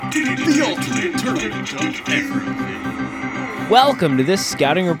the ultimate tournament of everything. Welcome to this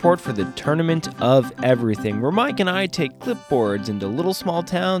scouting report for the Tournament of Everything, where Mike and I take clipboards into little small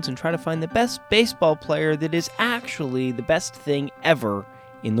towns and try to find the best baseball player that is actually the best thing ever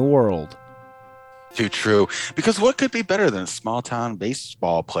in the world. Too true. Because what could be better than a small town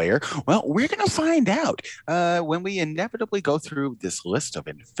baseball player? Well, we're going to find out when we inevitably go through this list of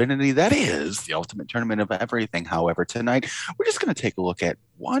infinity that is the ultimate tournament of everything. However, tonight we're just going to take a look at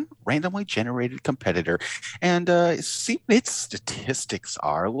one randomly generated competitor and see what its statistics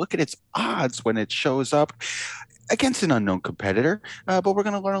are. Look at its odds when it shows up against an unknown competitor. But we're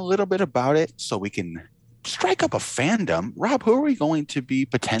going to learn a little bit about it so we can strike up a fandom. Rob, who are we going to be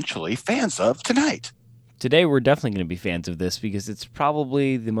potentially fans of tonight? Today we're definitely going to be fans of this because it's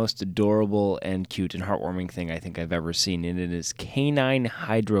probably the most adorable and cute and heartwarming thing I think I've ever seen, and it is Canine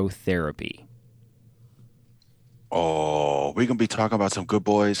Hydrotherapy. Oh, we're going to be talking about some good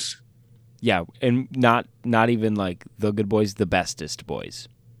boys. Yeah, and not even like the good boys, the bestest boys.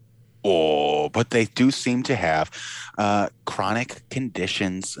 Oh, but they do seem to have chronic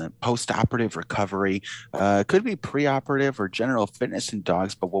conditions, post-operative recovery, could be preoperative or general fitness in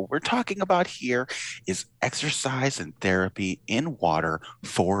dogs. But what we're talking about here is exercise and therapy in water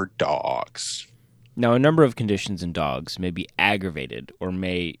for dogs. Now, a number of conditions in dogs may be aggravated or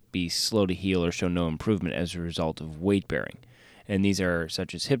may be slow to heal or show no improvement as a result of weight bearing. And these are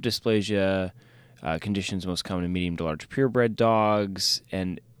such as hip dysplasia, conditions most common in medium to large purebred dogs,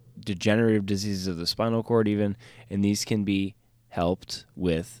 and degenerative diseases of the spinal cord even, and these can be helped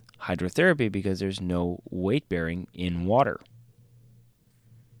with hydrotherapy because there's no weight bearing in water.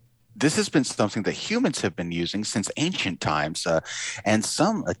 This has been something that humans have been using since ancient times, and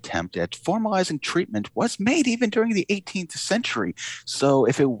some attempt at formalizing treatment was made even during the 18th century. So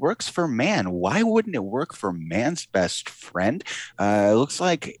if it works for man, why wouldn't it work for man's best friend? It looks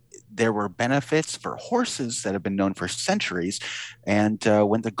like there were benefits for horses that have been known for centuries. And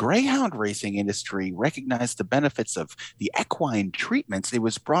when the greyhound racing industry recognized the benefits of the equine treatments, it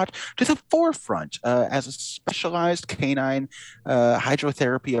was brought to the forefront as a specialized canine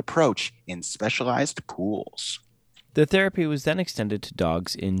hydrotherapy approach in specialized pools. The therapy was then extended to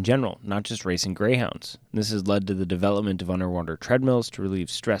dogs in general, not just racing greyhounds. This has led to the development of underwater treadmills to relieve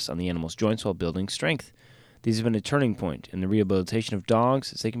stress on the animal's joints while building strength. These have been a turning point in the rehabilitation of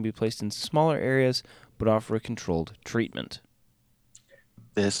dogs as they can be placed in smaller areas but offer a controlled treatment.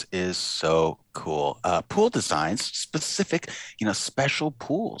 This is so cool. Pool designs, specific, special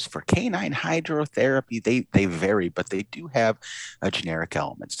pools for canine hydrotherapy. They vary, but they do have generic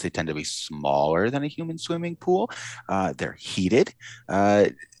elements. They tend to be smaller than a human swimming pool. They're heated.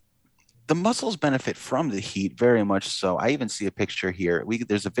 The muscles benefit from the heat very much so. I even see a picture here.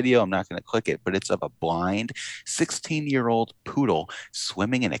 There's a video, I'm not going to click it, but it's of a blind 16-year-old poodle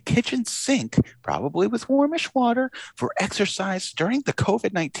swimming in a kitchen sink, probably with warmish water, for exercise during the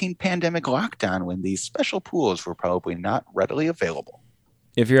COVID-19 pandemic lockdown when these special pools were probably not readily available.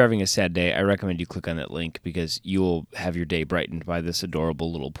 If you're having a sad day, I recommend you click on that link because you'll have your day brightened by this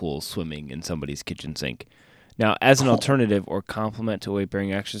adorable little pool swimming in somebody's kitchen sink. Now, as an alternative or complement to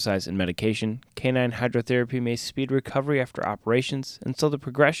weight-bearing exercise and medication, canine hydrotherapy may speed recovery after operations and slow the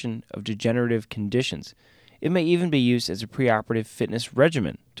progression of degenerative conditions. It may even be used as a preoperative fitness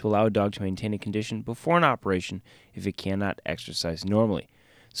regimen to allow a dog to maintain a condition before an operation if it cannot exercise normally.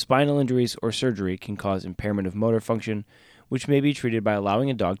 Spinal injuries or surgery can cause impairment of motor function, which may be treated by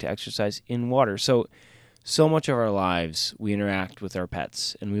allowing a dog to exercise in water. So much of our lives, we interact with our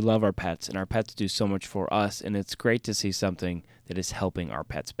pets, and we love our pets, and our pets do so much for us, and it's great to see something that is helping our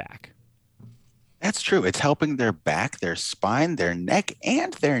pets back. That's true. It's helping their back, their spine, their neck,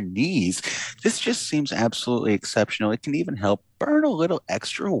 and their knees. This just seems absolutely exceptional. It can even help burn a little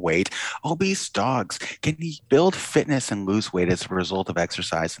extra weight. Obese dogs can build fitness and lose weight as a result of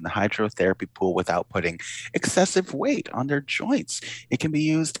exercise in the hydrotherapy pool without putting excessive weight on their joints. It can be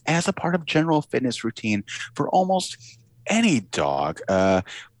used as a part of general fitness routine for almost any dog.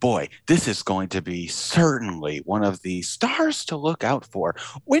 Boy, this is going to be certainly one of the stars to look out for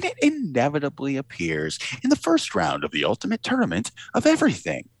when it inevitably appears in the first round of the ultimate tournament of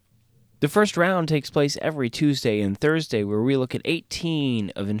everything. The first round takes place every Tuesday and Thursday, where we look at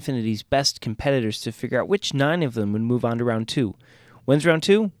 18 of Infinity's best competitors to figure out which 9 of them would move on to round 2. When's round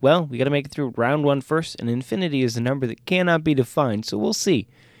 2? Well, we got to make it through round 1 first, and Infinity is a number that cannot be defined, so we'll see.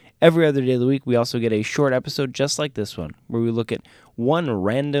 Every other day of the week, we also get a short episode just like this one, where we look at one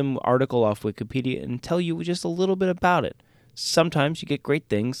random article off Wikipedia and tell you just a little bit about it. Sometimes you get great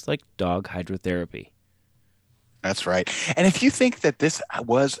things like dog hydrotherapy. That's right. And if you think that this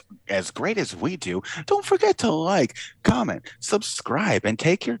was as great as we do, don't forget to like, comment, subscribe, and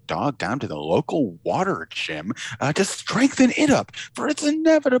take your dog down to the local water gym to strengthen it up for its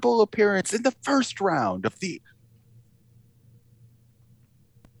inevitable appearance in the first round of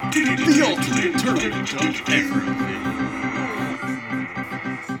The ultimate tournament of everything.